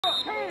There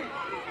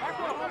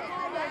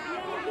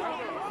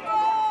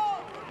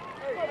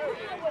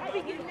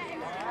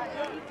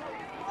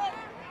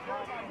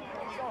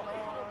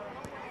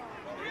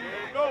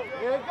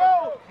you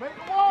go. Make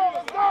the wall.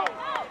 Let's go.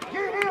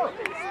 Get him.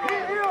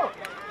 Get him.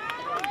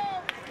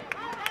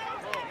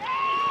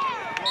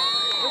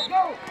 Let's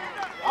go.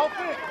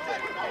 Outfit.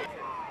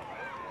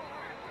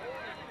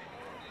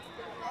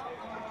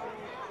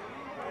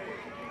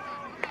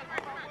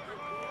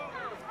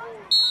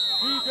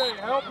 DJ,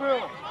 help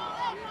him.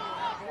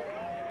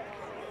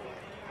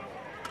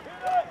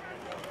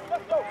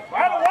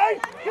 Get away.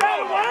 Get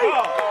away.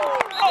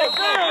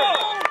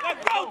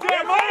 Let's go,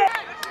 Jeremiah.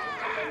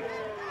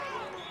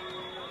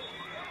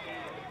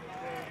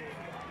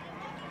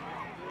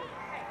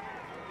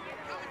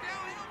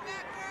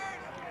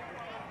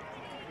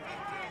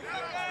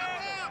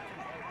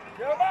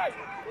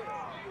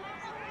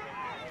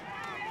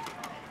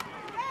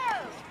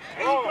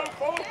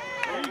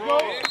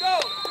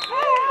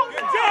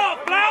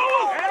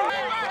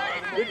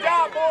 Good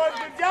job, boys.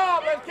 Good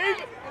job. Let's keep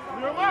it.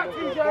 You're right,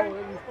 TJ.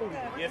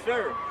 Yes,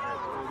 sir.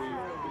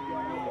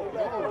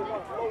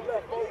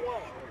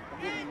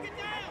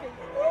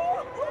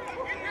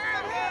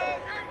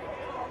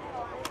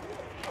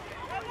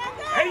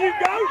 There you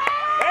go.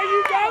 There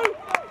you go.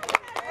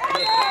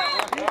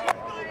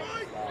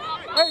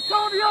 Hey,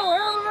 Tonio,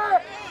 handle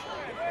that.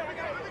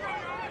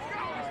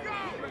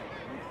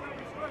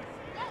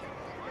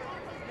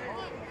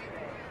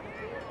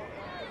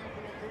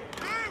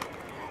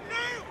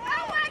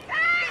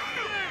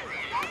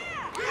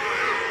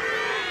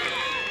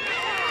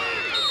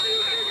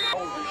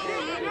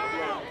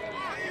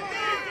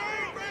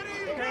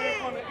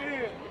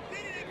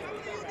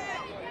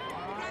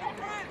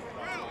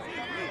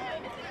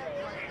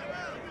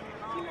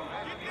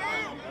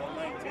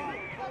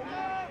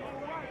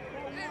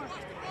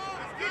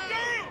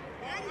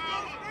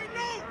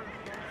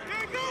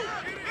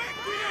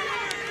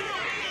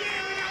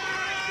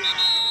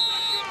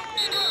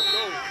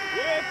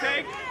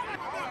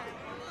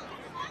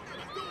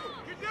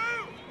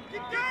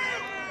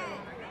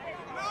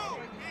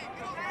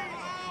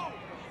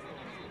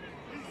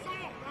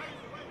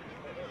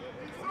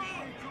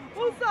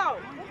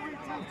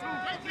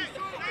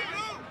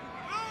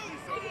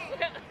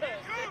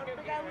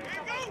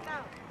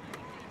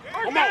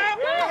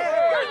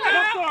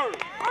 Come on.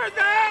 First down. First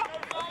down.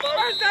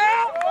 First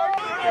down.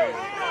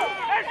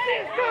 That's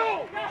it, go.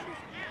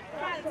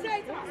 That's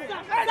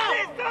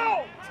it, go.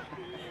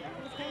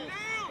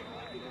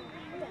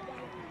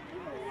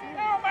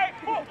 Now make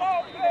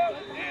football players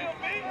deal,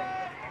 me.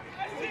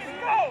 That's it,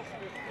 go.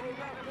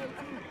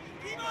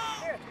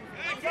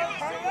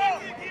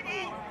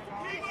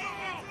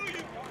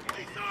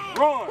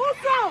 Run.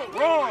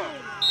 Run.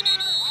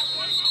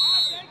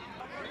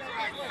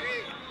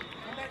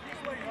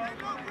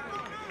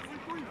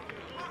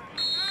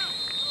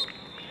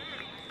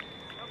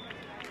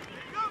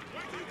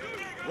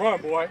 Run,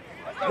 boy.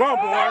 Run, boy. Run,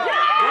 boy.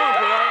 Run,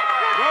 boy.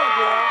 Run,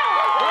 boy.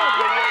 Run,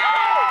 boy.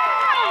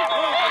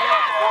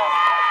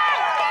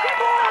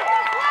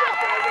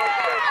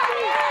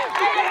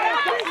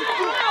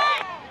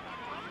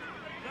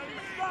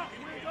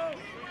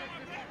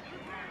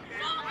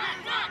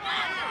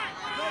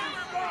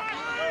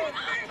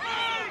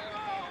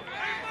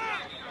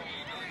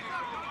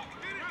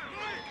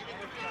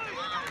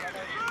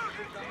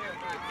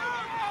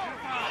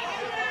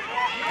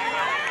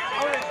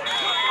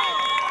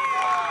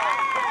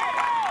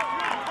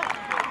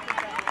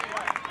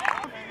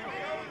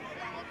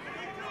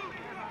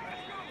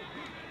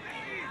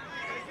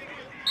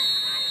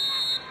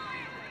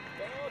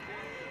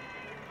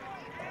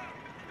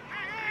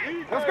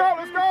 Let's go,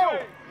 let's go!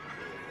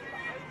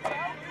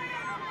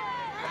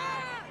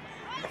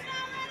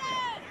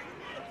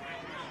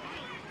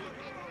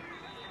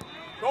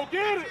 Go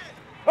get it!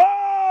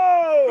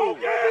 Oh! Go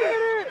get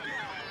it!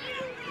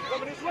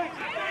 Coming this way.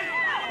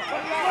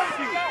 Coming this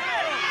way.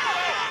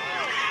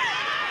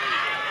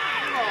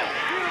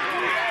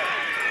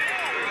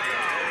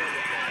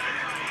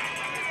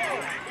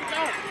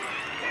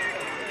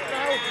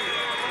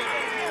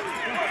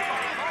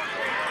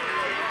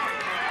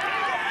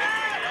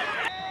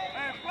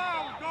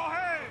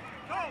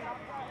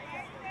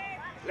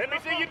 Let me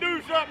see you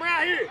do something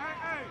right here.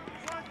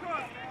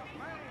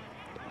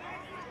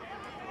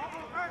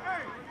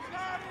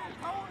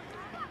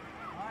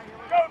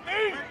 Go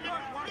deep.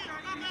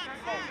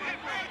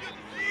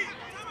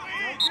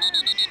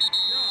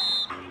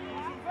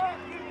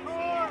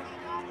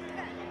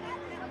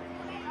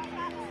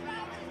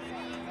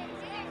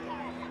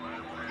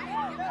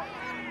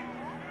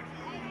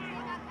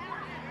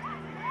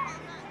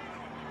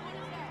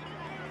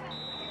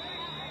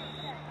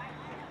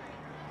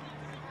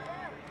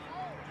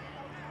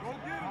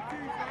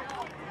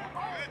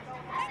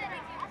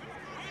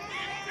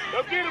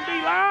 Go get him,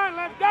 D-line.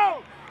 Let's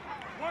go.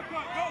 One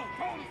cut, go.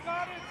 Tony,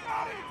 start it.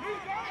 Start it.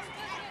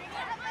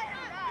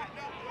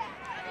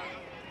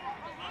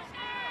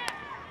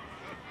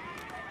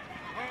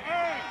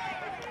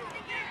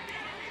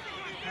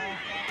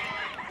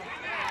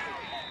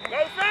 No,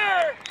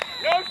 sir.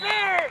 No,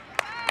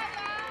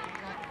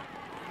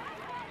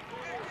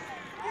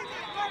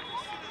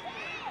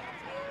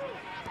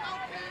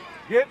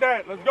 Get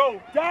that. Let's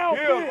go. Down,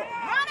 Here. Phil.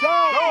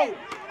 Go.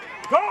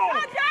 Go. Go.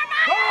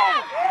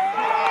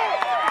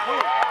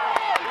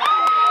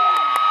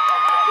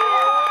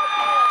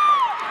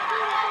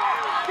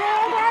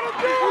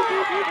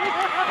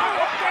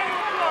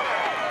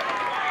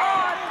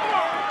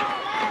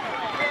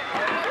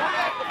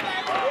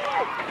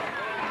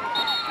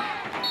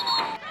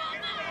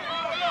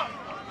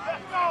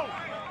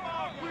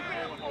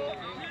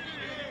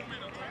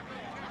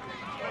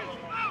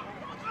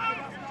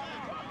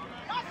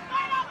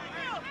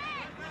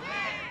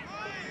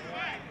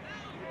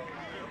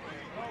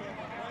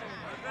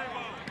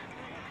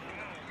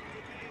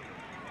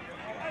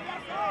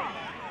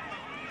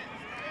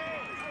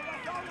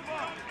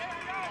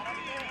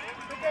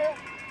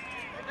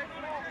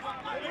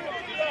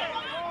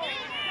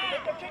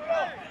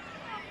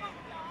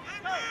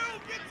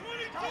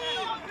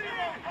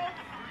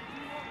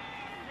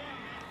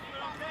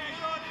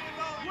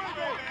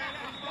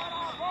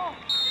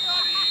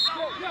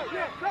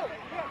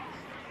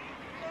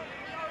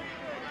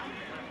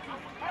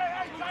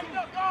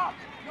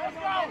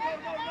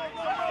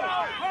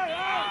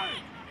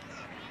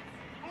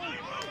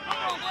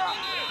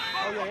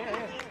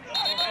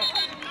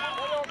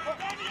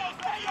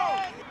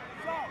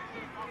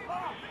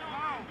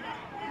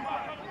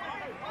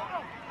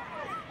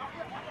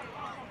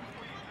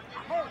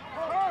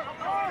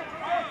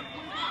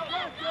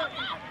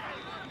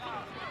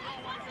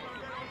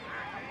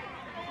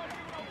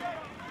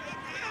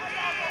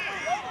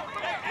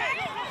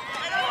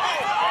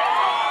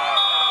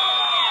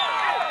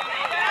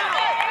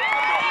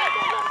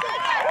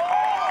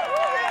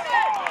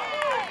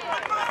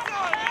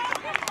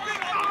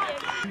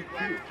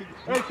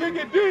 Hey, kick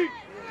it deep.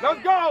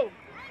 Let's go.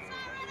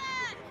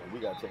 We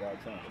got to take our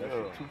time.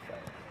 That's too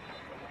fast.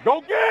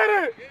 Go get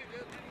it.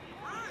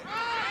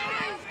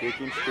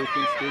 Sticking.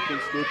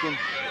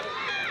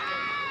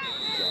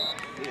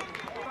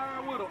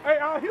 Hey,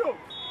 out here.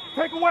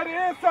 Take away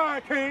the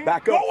inside, King.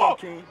 Back go up, walk.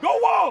 King. Go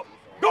walk.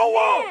 Go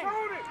walk.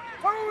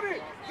 Hold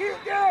it. Keep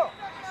it down.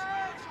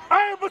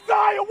 Hey,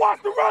 Messiah,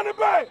 watch the running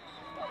back.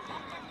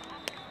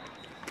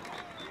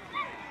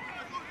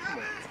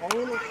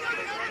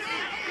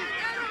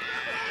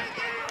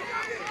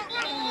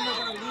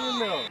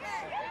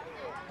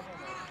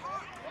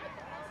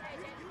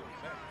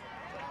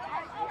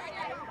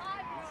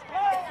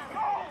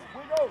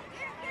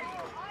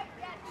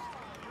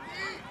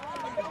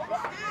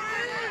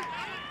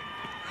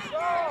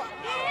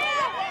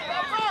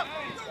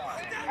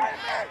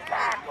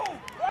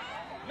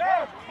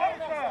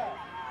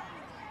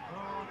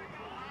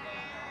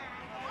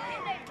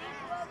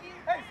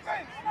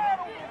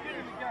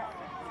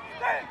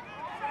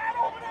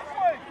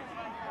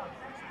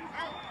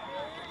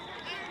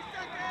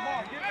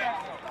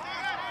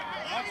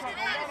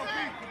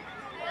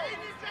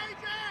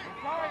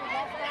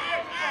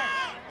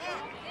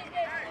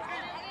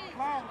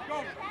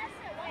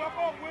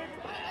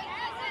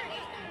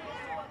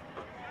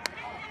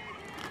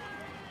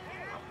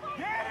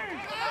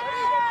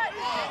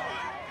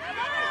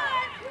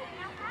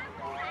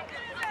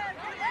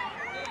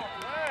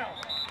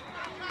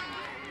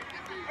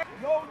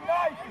 No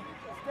knife.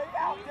 Stay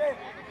out there.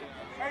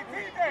 Hey,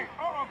 TJ,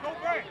 go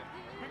back.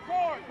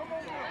 Record, come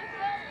on.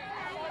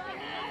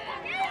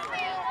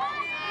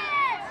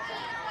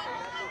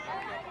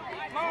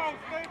 Long,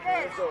 stay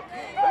back. Go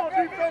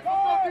defense, go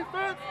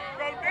defense.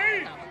 Go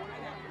deep.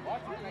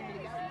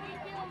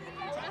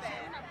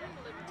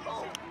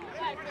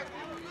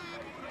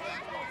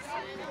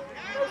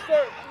 No,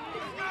 sir.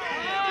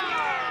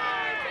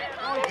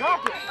 Oh,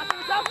 drop it.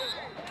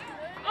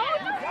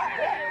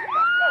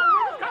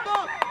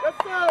 Yes,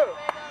 sir.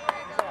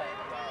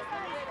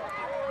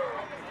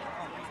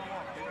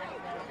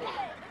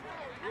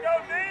 You go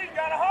D, you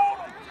gotta hold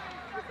him.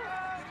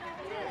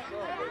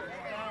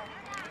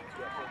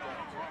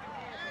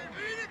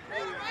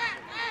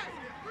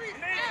 You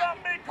need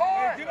something big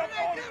cord. Get up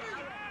on him.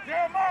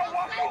 Jeremiah,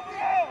 walk over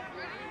him.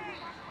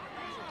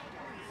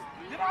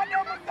 Get out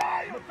there,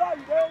 Messiah.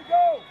 Messiah, there you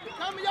go.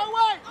 Coming your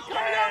way,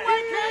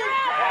 King.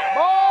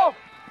 Ball.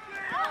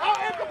 Oh,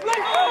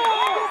 incomplete.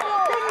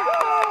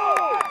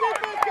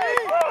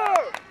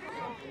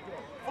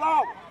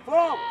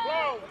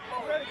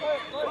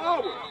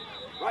 Flower.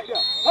 Right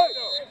there. Hey.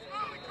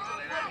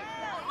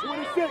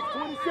 26.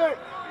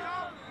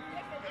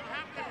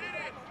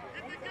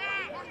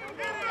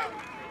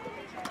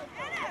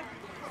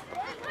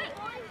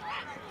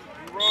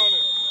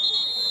 Running.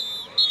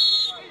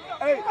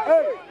 Hey.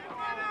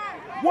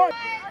 One.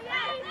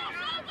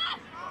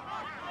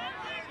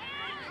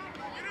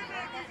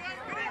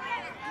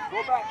 Go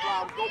back,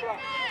 Flowers. Go back.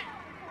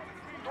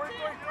 3.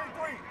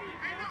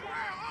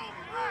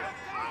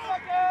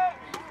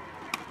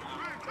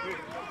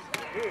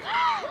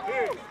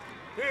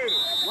 Hit it.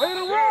 Way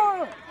to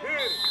run.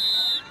 Hit it.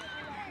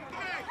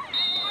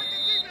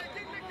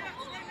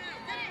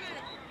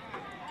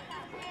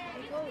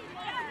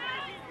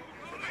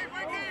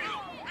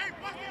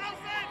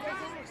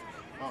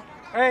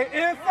 Hey,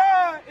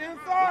 inside.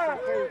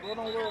 Hey,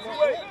 no.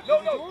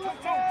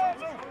 2.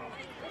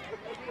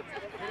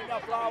 now,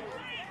 Flowers.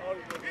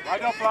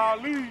 Right now,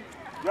 Flowers lead.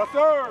 Yes,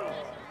 sir.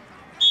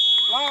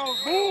 Flowers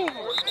move.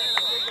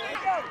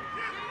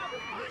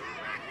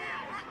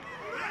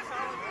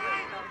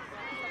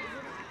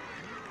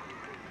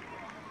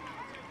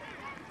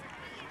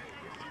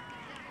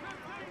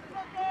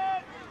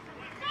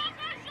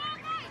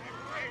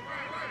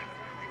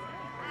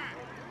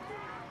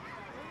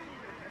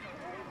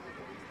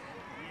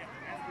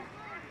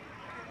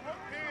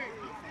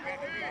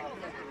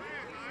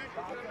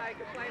 Somebody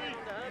complaining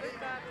on the other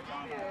side of the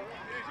field.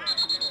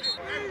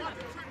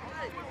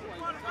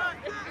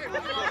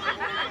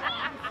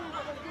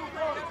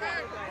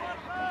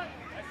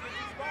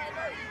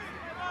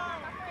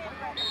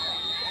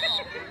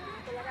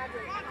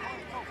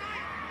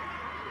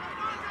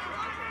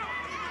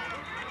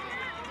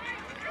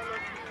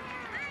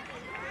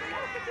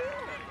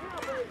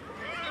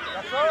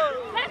 Let's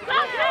go!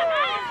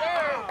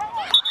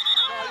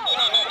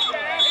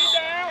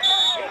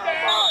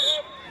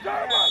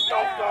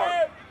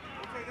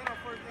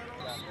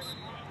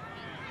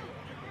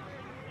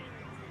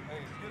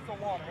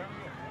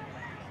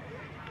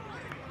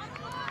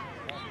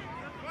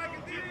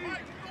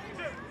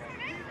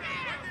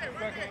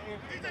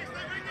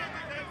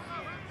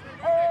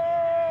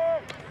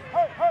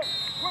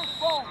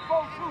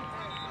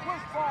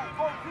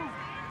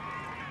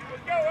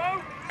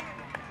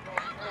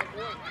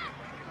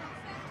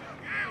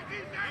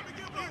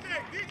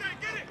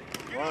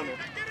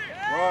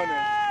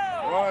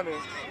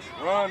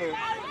 Running.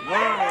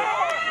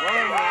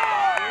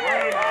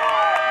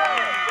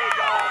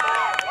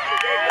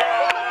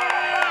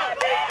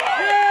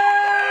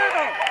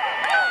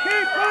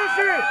 Keep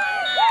pushing.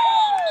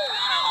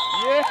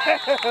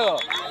 Yeah.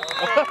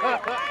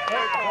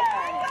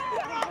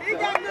 He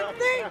got good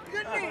feet,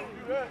 good knee.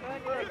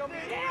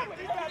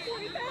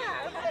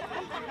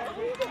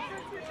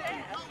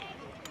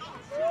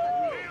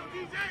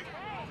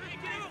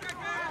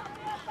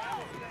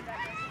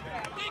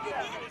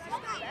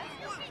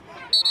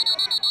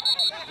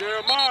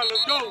 Jeremiah,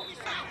 let's go.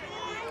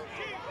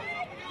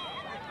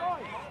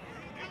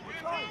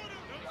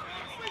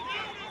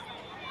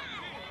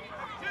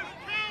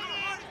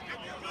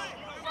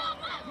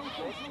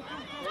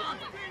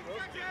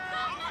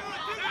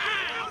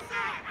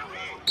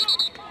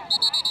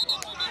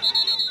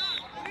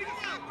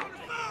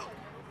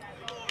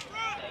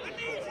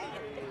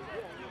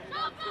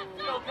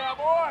 Go,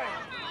 Cowboy.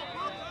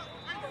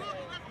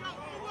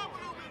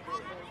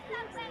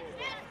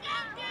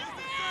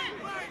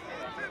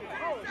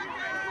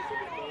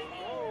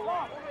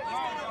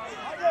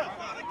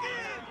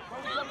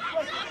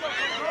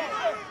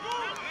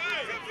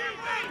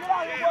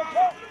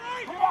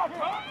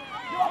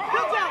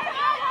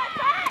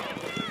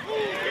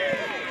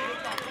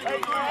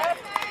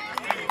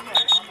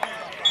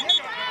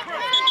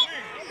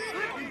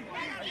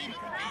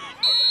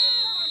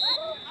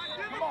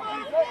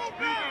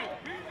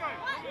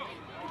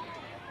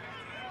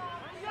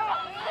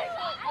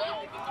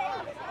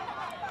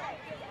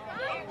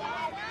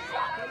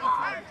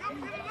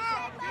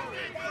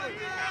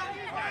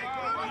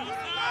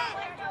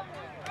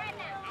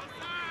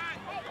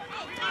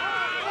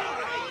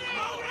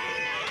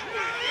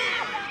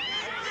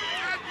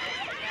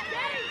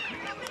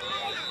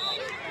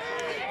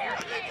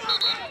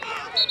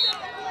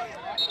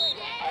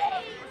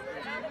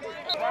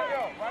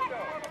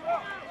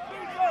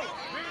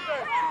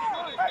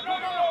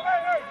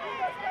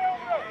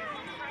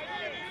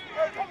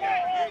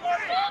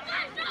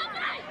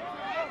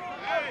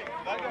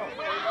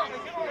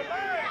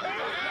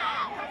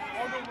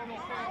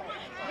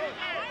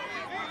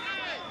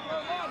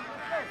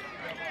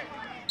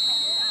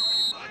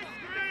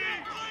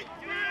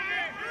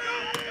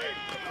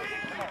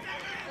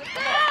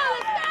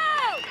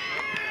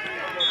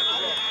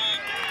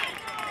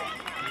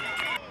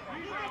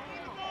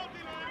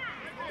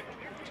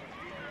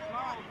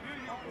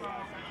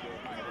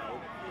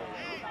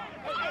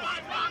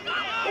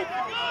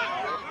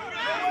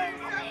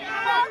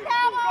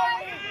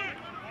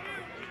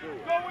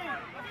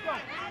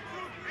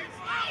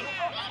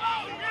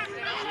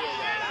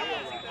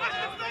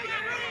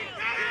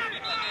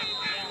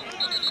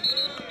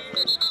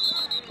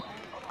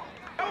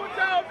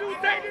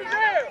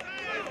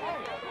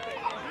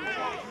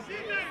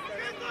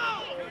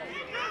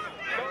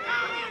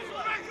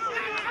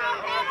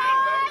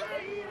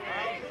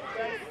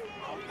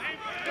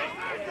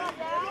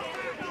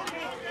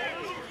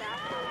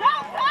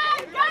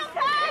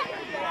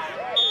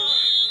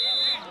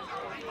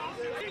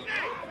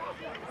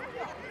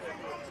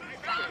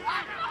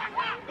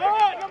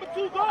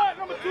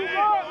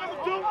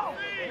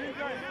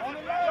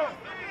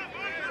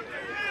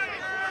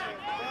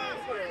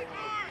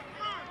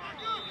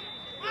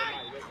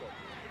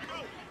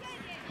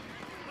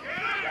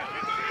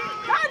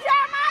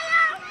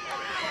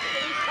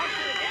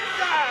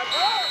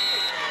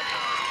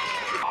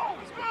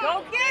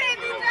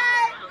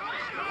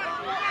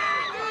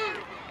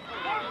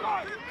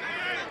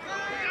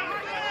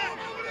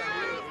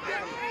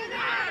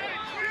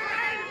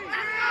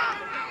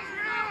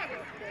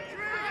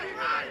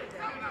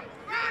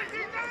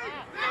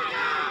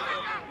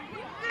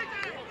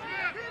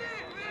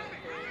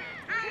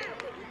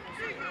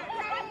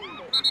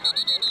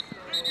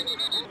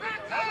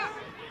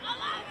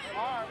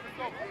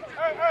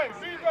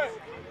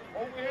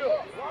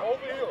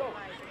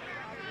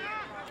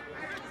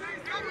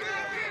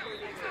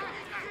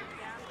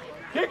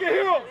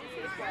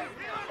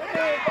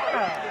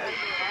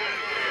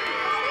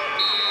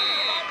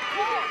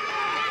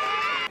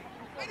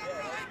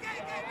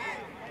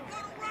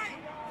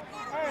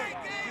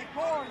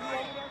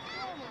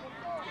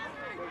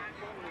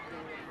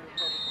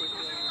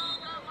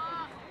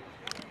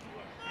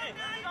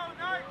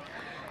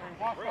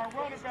 Watch that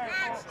running back.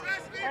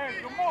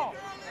 Hey, come on.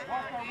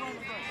 Watch that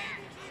running back.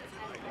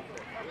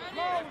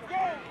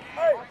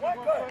 Hey, one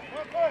cut.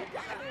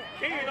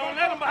 King, don't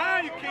let him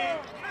behind you, King.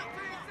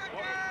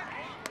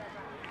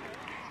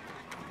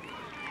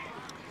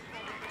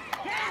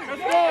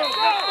 Let's go.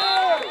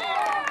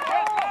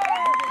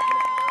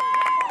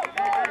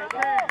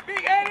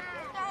 Big Eddie.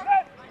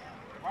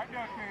 Right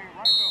there, King.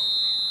 Right there.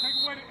 Take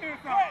away the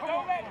inside.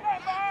 Don't let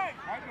nothing behind.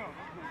 Right there.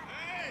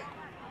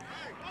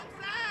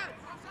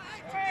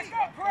 Man,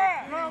 stop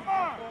crying. Come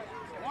on.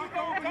 One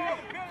over here.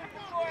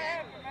 Before it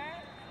happens,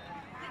 man.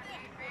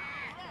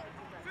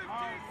 All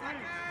right,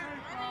 three,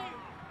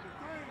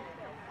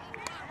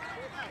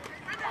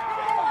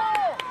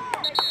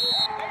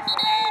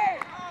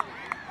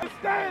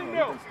 stand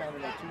there.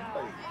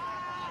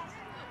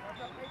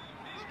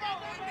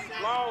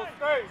 Long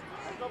stay.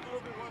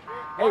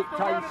 Hey,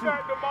 tie your shoe.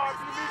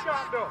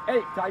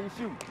 Hey, tie your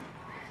shoe.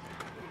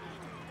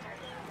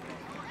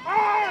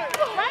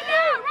 Right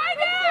now, right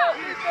now.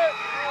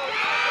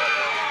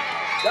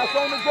 That's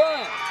on the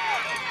ground.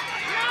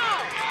 No,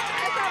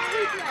 that's on the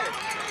replay.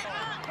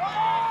 Come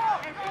on.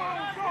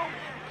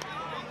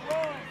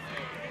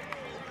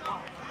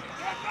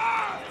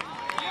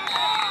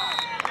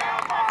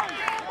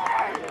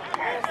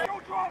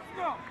 Don't drop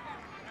stuff.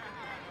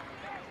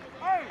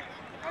 Hey,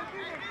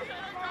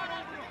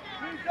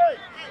 DJ,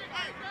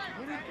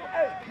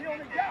 he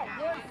only got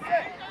 1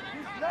 set.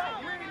 He's not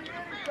winning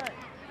anything.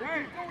 If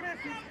he do this,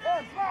 he's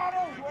slide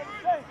over what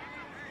he's saying.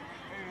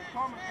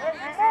 Hey,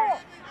 come on.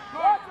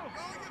 Watch him.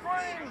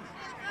 Screen.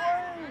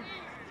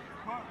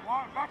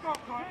 Back up,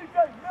 cut. DJ,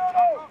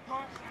 middle.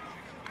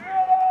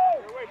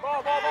 Wait, ball.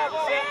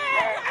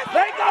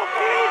 Let go,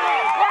 King.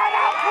 Right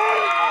out,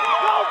 King.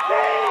 Go,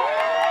 King.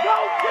 Go,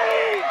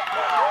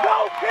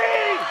 King.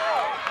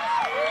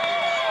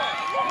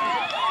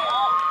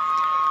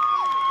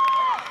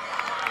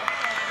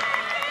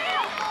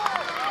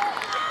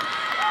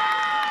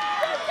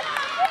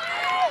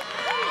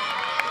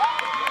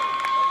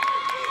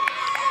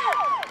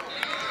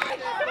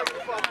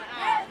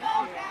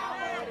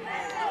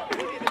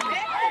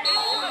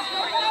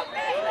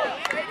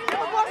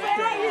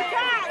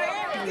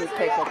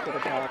 Take up to the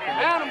ball.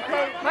 Mount him,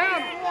 Kurt.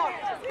 Mount him.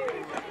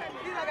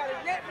 He's like got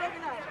his neck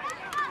broken out.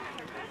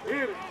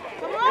 Hit it.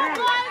 Come on,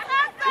 boys,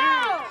 let's go!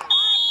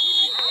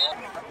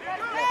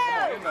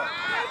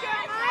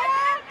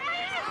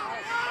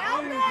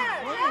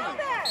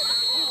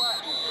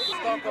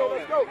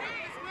 Let's go.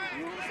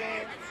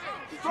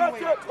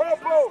 Stretch it,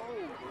 tempo.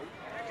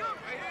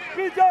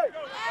 BJ.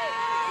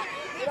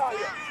 Get out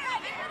here.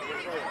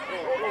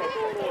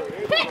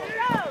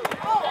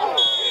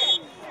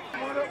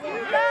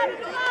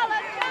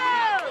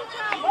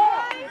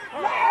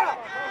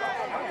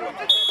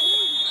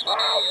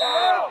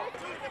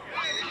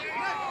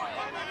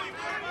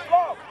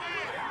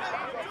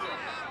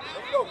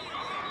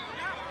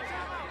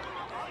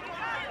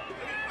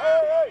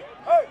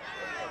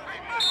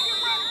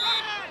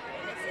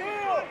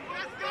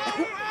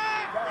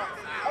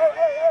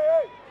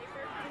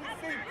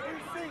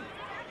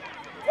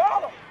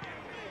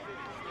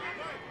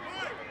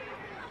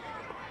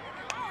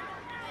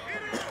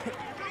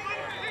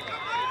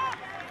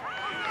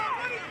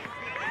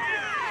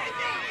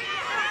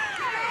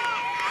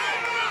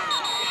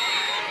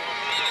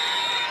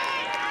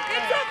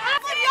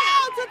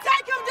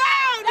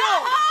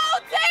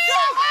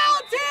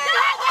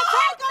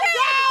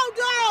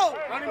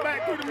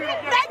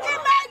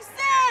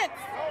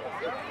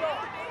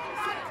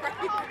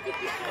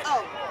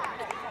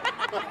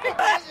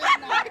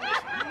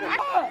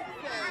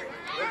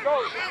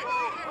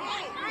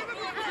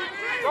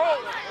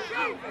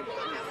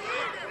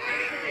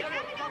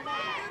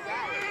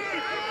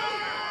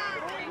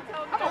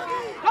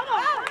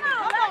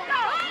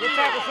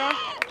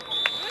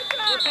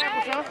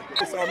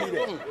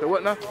 Hey,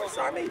 what now?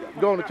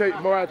 Going to take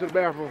Mariah to the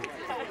bathroom.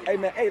 Hey,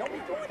 man, hey, don't be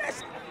doing that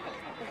shit.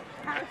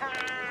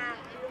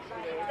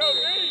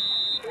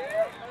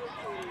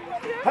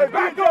 Hey,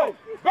 back up,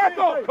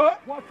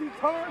 cut. Once he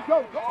turns,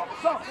 go on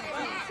something.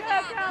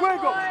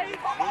 Wiggle.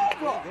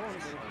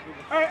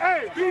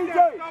 Hey, BJ.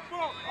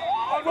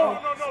 No.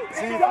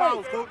 See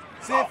flowers, coach.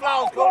 See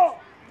flowers, coach.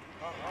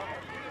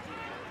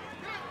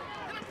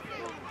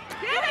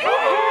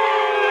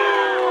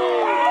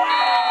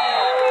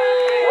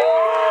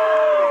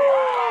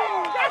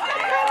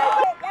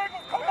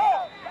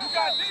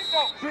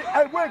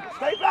 Hey, Wiggle,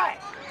 stay back.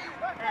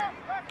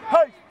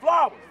 Hey,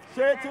 Flowers,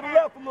 share it to the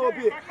left a little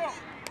bit.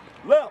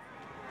 Left.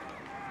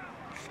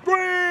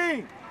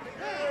 Screen.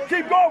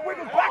 Keep going,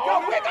 Wiggle. Back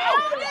up, Wiggle.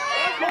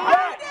 Get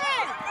back.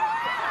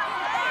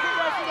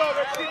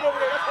 Keep over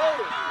there. Let's hold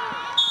it.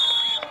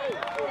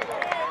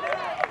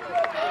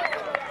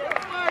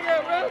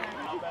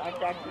 I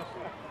got you.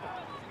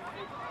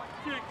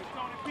 Kick it,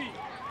 Tony P.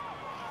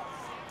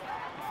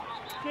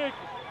 Kick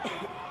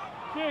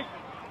it.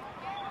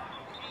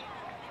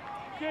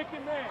 Kick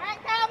it, man. All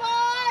right,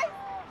 Cowboys!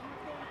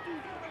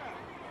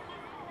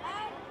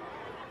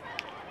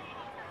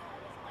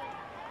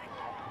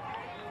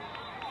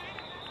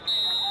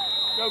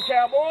 go,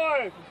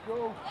 Cowboys. Let's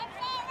go.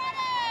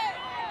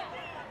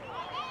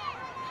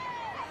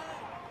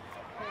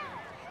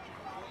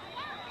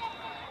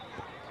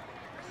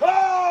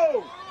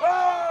 Oh!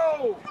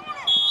 Oh!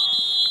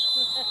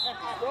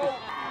 Go.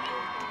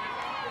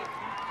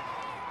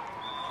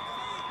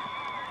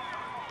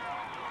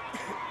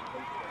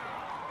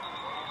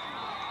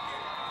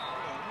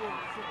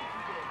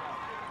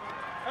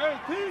 Hey,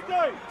 TJ,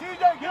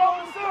 get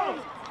on the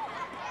center.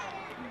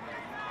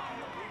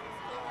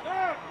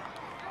 Yeah.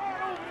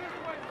 Right over this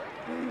way.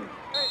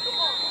 Hey, come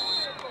on.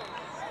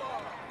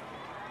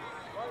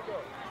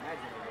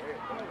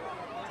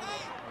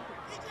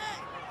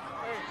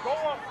 Hey, go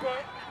up,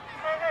 cut.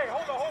 Hey,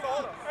 hold on.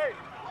 Hey,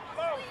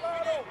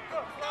 slide over.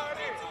 Cut, slide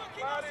in.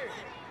 Slide in.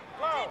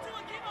 Slide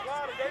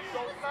in. There you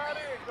go. Slide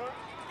in, cut.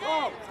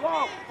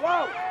 Slow.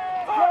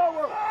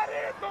 Forward. Slide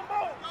in some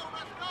more.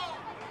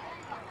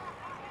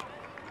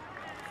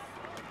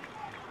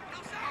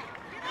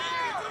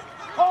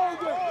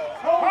 Hold it!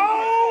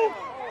 Hold!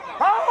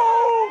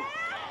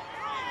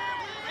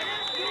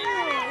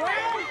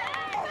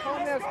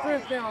 Calm that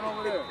sprint down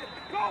over there.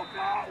 Go!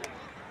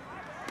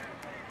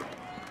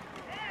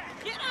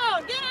 Get on!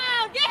 Get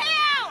out!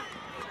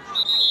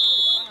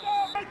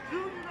 Hey,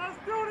 Junior, let's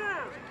do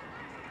this!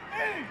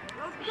 Hey,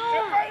 let's do it!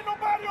 If ain't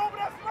nobody over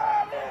there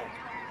sliding!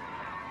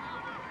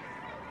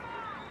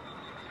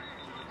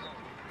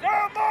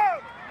 Jeremiah!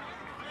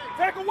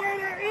 Take away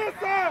that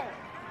inside!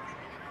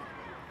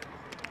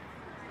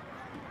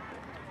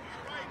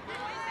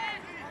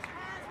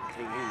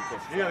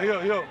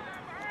 Here.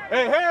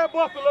 Hey, hand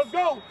buster, let's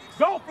go.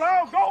 Go,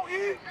 Flow, go,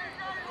 eat.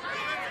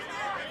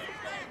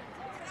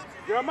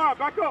 Jeremiah,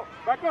 back up,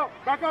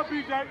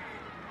 BJ.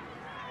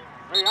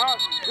 Hey,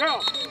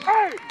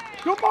 hey,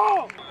 come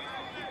on.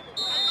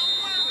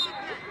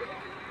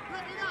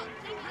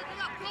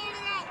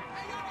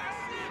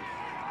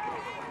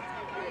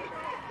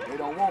 They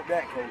don't want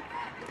that, coach.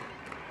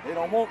 They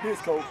don't want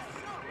this, coach.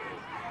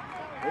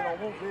 They don't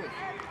want this.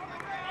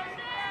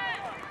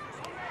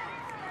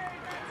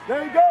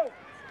 There you go.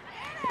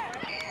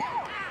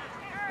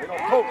 They don't,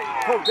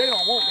 coach, they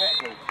don't want that,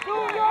 coach. Go.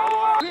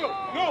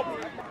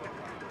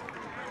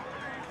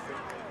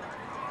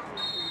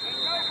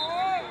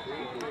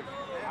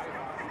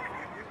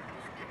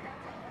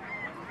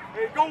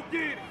 Hey, go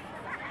get it. Hey,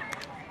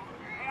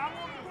 I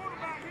want the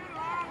quarterback here,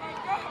 line.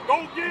 Let's go. Go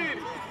get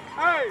it.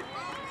 Hey.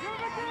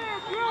 Let's go,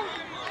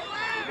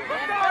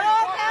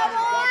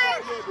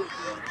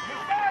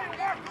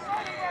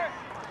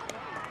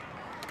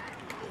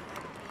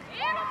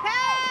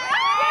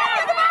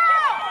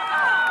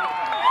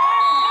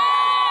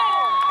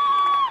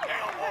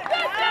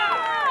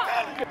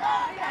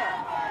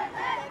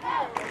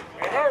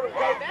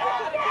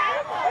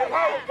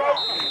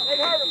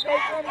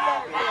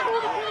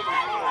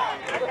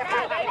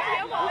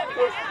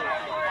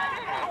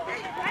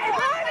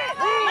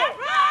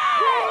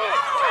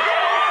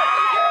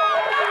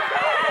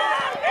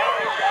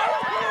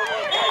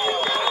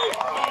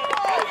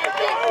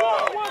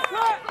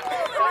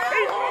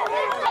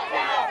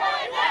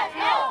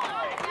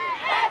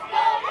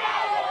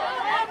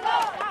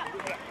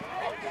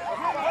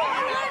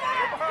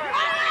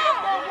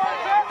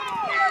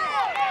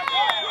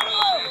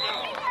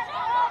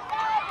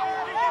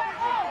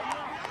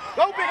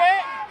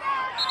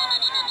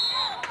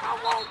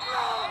 Cowboys.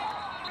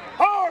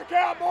 Hard,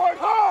 Cowboys,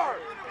 hard!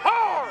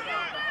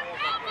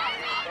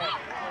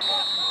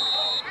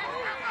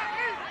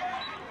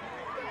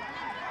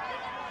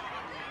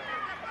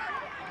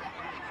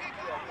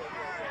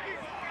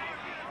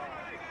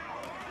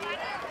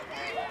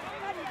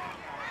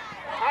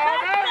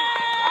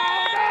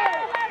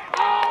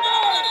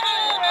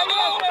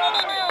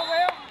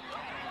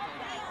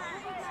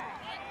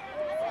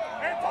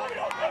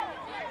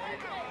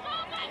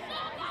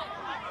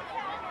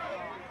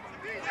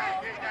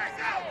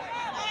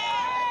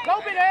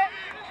 Don't be there.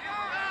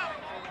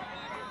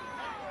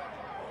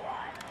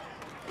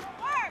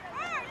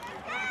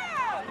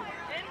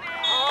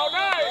 All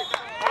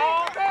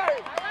day.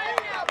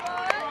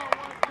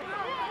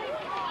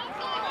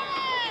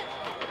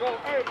 Go,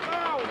 hey,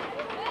 foul.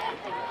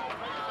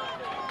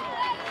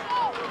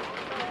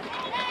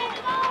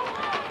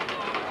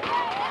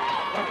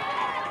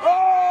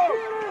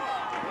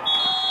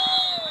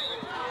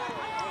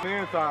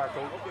 Inside,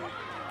 coach.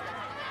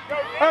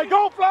 Hey,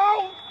 go,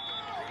 Flo!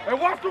 And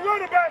watch the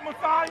running back,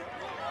 Messiah. Get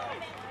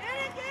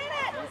it!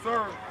 Yes,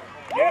 sir.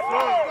 Yes,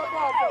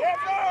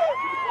 sir.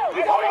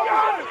 He got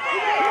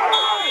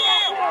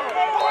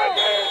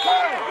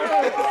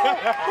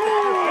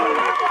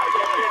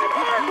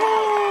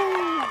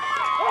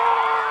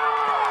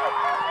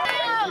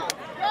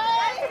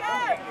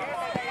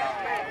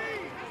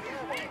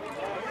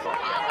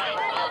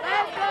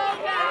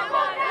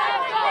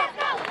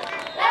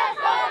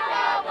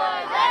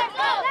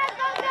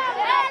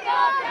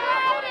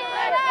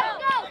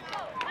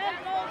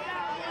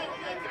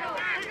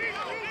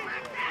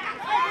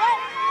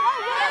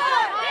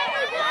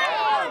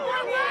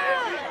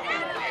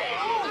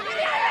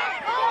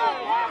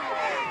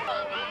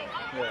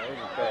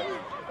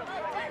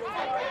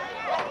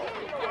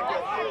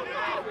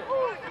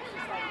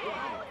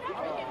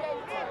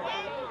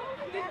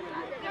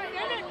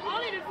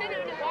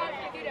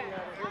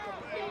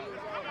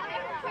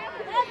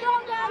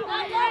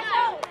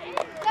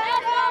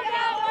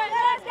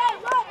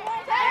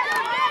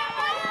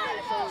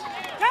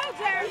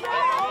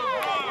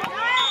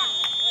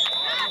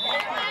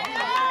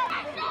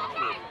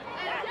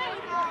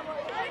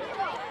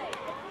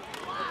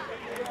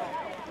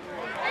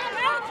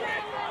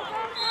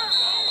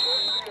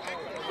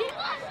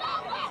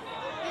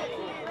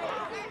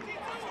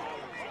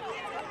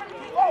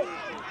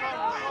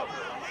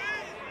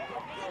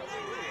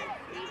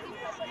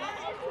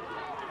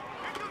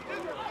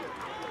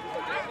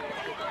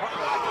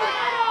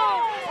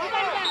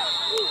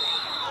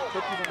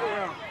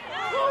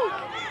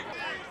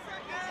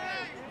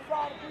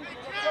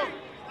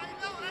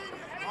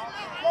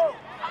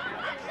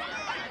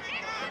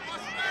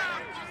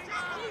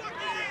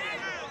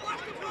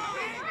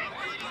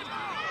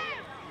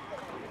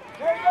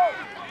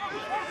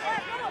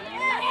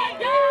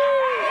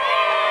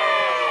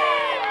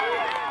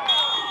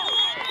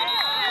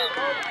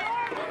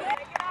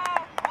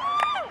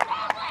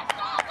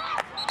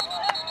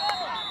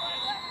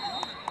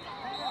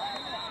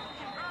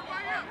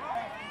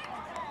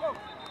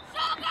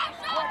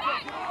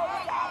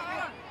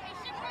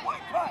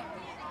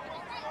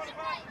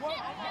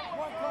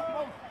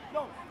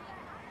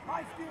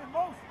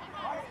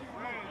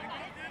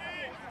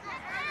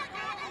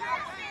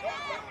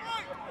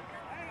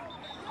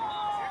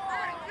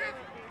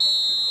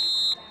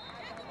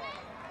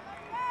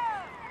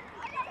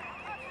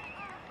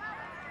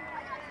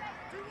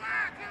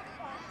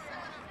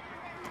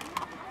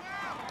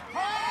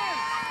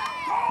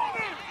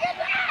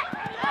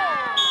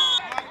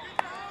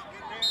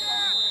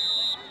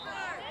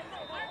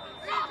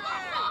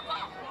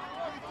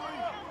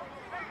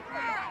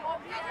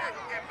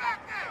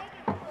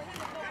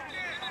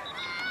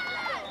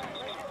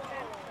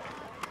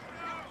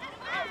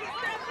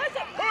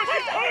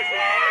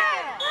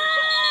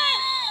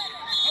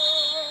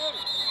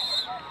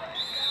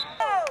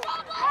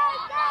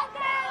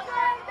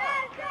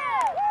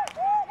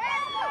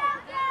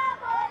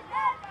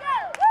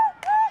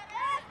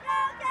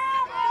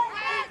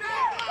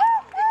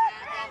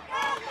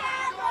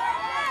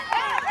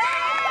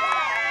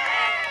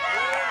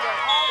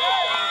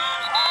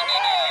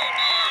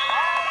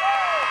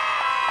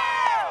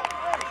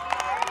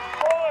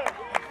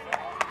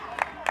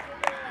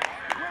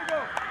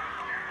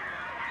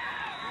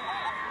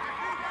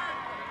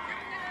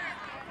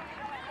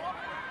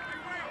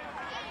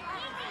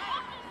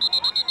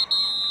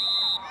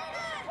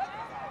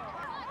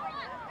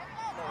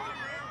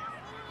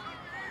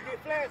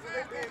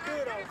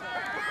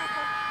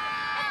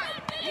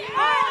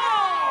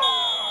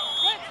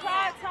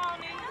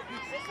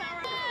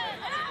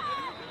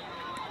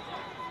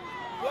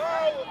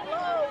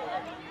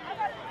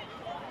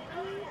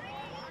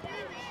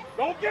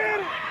Don't get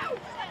it!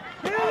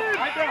 Get it!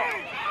 Right there!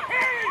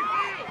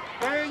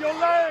 Stay in your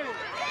lane!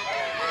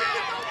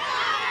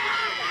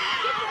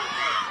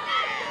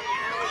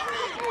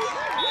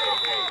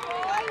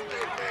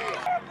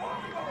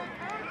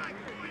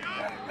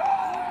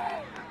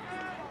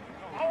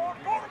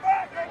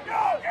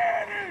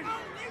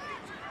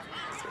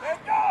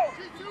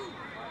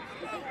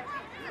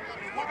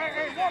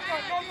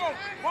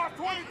 Mark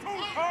 22,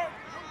 cut!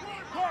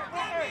 Cut,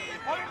 hey!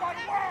 Everybody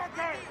wild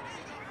game!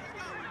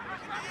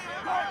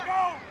 Cut,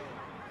 go!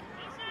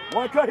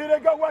 One cut, here they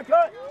go, one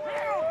cut!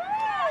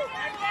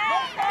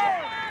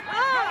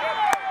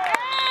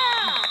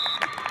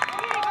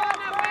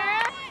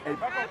 Hey,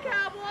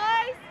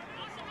 Cowboys!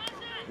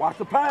 Watch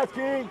the pass,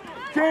 King!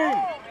 King!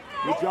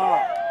 Good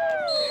job.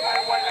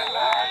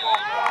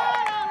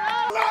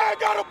 Line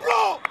got a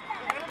block!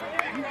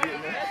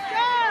 Let's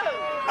go!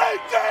 Hey,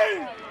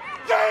 James!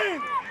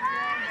 James!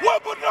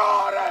 What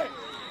Bernard?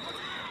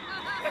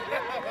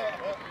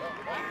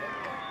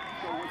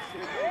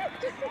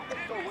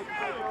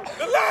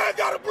 The line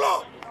got a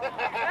block!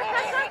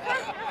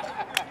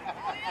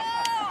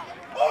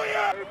 Oh,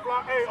 yeah!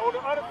 Hey, on the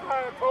other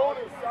side,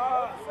 Tony.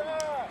 Side.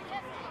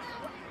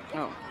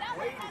 Oh.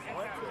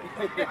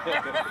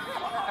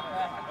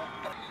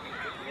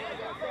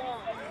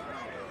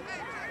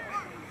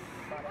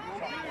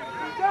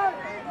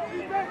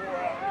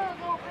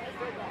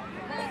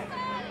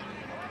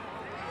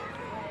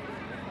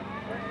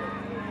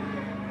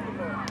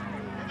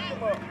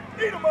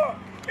 Eat him up!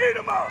 Eat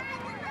him up!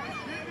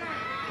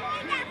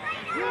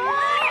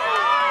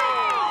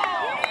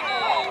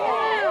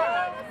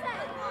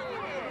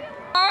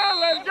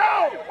 Let's go!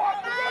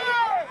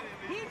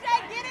 DJ,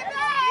 get it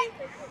back!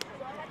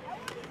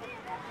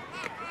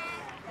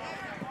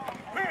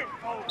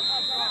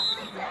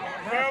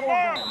 Stand by!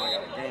 I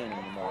got a game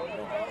tomorrow.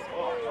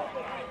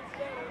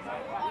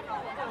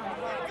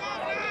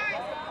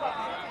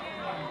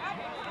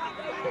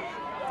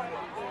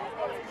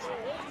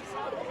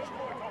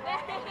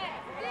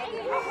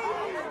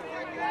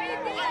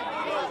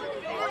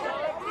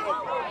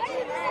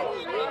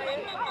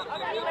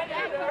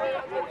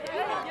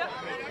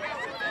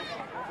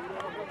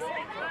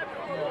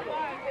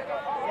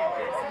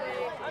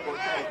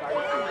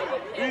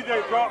 BJ,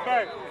 drop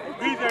back.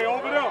 BJ,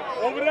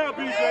 over there,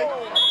 BJ.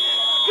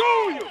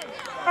 Junior!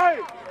 Hey,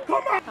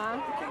 come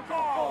on!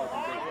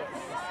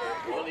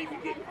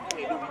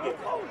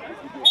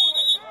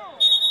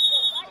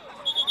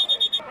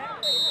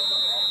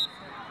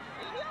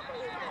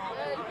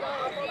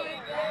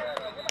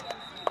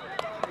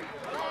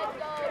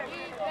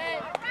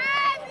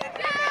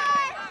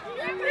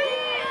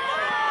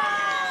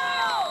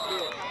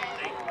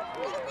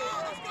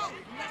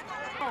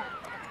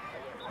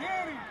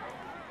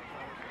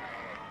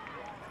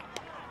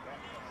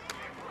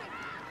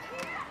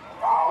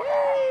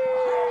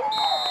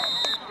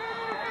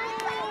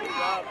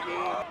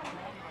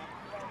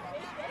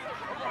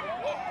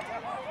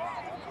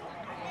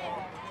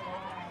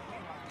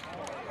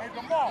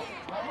 ball.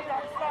 You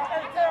got to slide.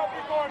 Hey, tell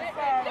me going to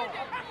slide on.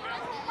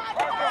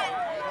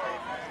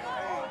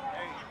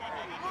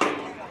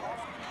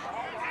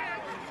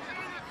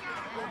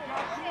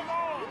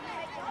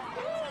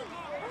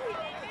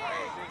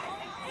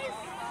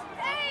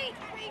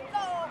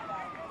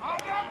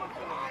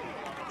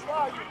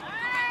 Right there.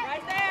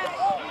 Right there.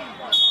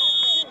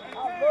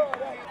 I love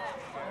that.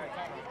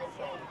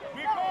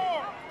 Big boy.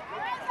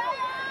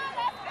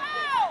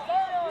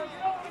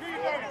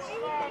 PJ,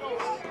 slide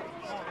over.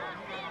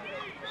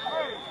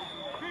 Hey,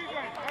 PJ,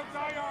 that's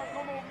Zion.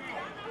 Come over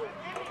here.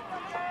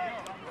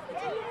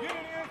 Get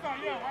it inside.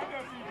 Yeah, right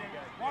there, PJ.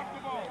 Watch the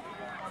ball.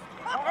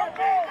 Hey,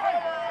 PJ,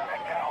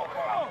 get over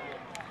there.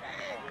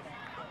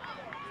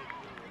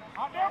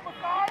 Out there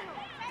beside you.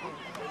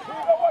 PJ,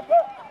 what's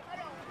up?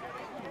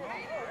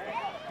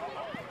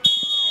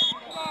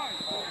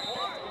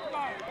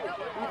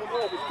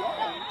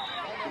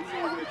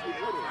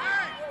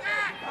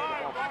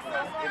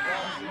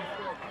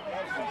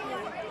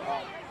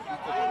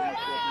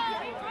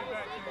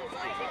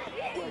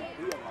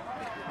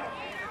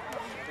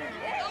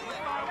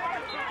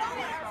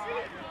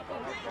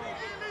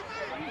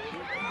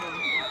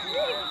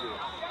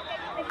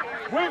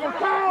 We can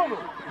count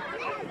them.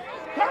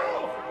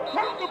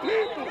 Count the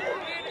people.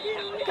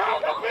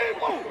 Count the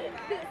people.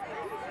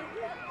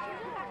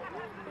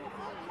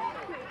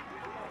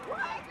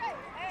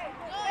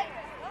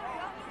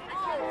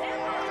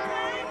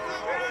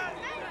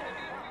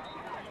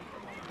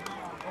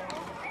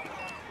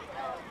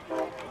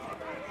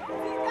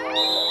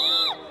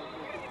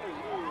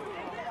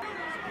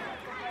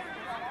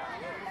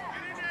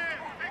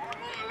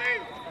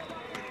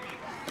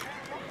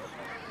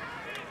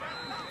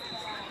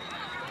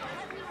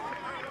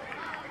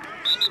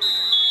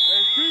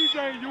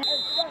 You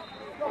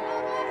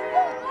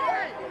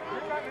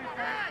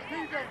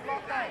TJ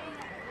blocked out.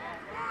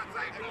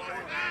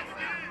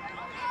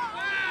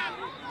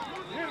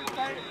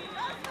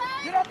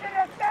 Get up in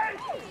that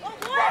stage!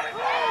 Run it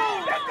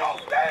down! Let's go,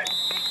 stage!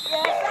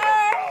 Yes, sir!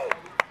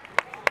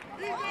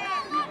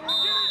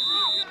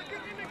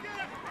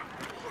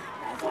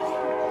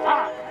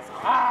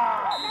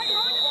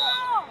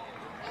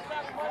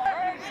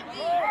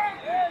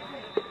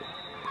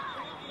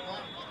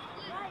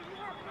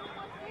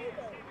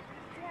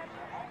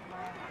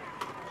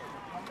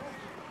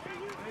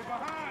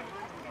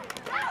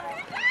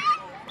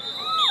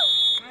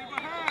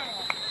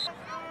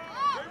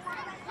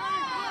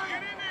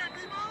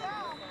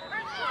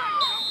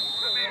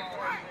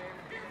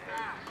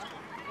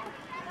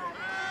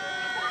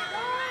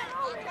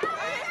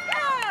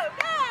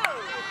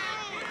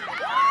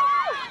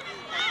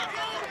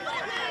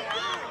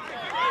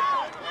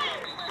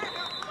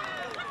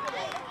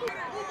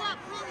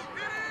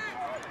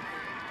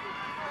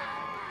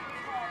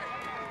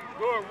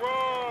 Good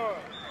run.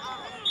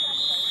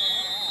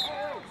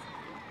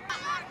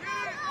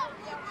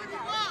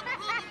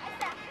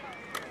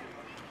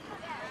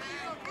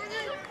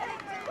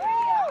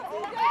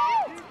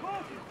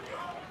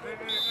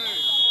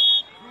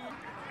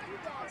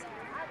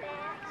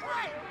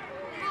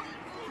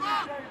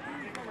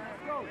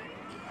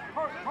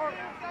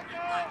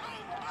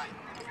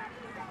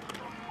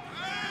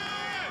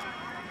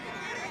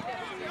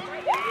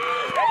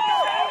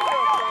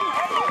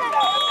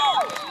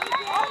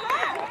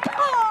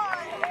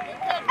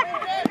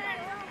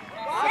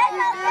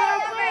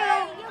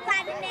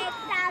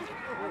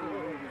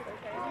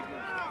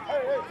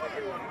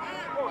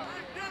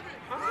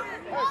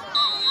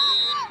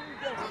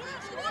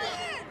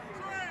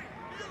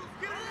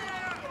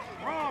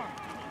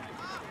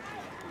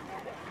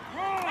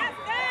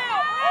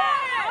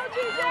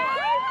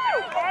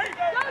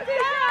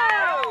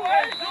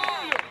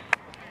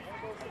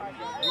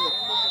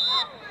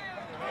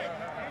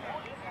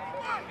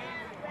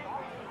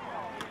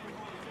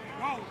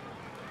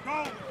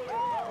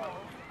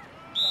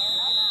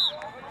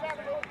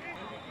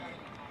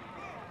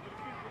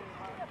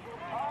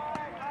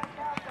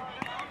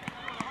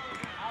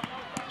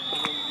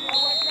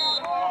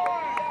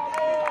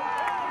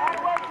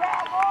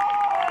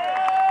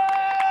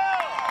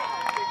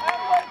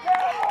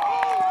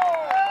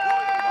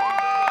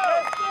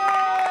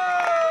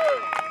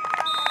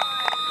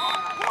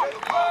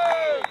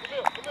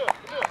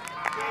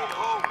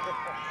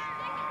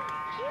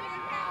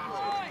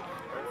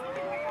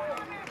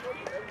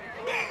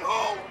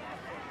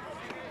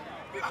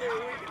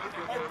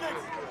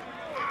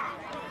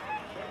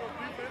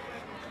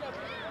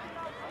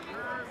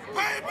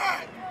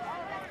 Payback!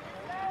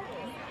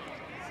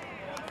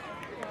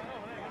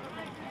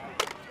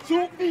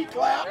 2 feet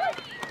clap,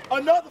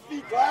 another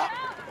feet clap,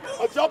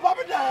 a jump up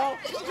and down,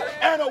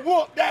 and a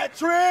whoop that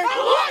trick.